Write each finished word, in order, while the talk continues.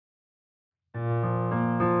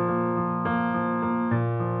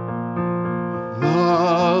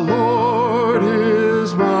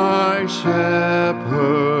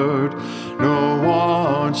shepherd, no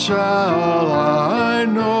want shall I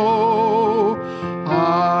know.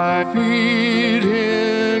 I feed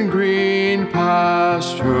in green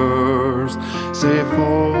pastures, safe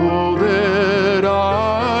folded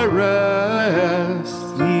I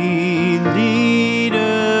rest. He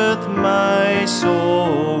leadeth my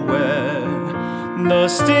soul where the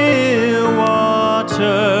still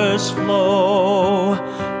waters flow,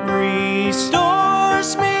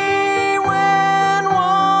 restores me when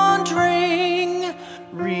wandering,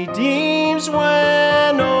 redeems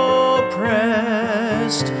when oppressed,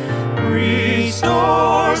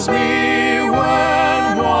 restores me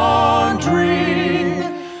when wandering,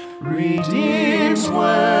 redeems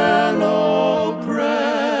when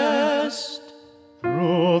oppressed.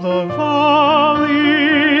 Through the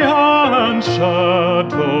valley and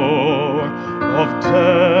shadow of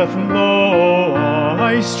death, though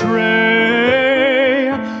I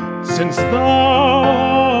stray, since thou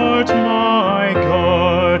art my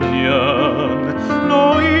guardian,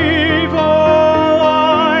 no evil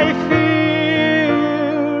I fear.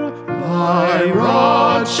 Thy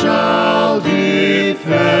rod shall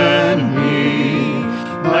defend me,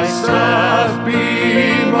 thy staff be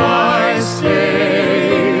my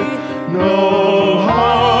stay. No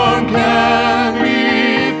harm can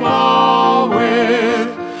befall with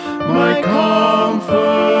my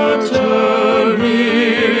comforter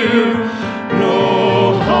near. No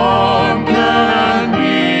harm can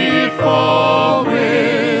befall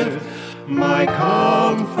with my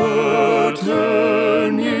comforter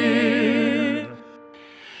near.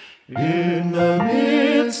 In the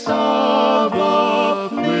midst of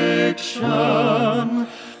affliction,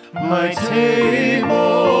 my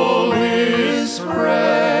table is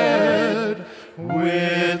spread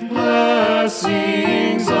with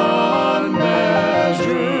blessings unmeasured.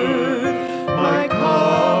 My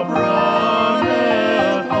cup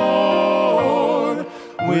runneth o'er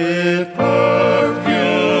with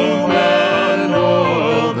perfume and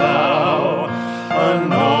oil. Thou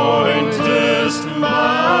anointest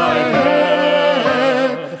my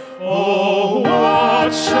head. Oh,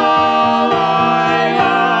 what shall I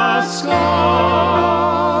ask of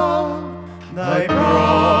thy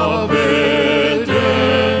bride?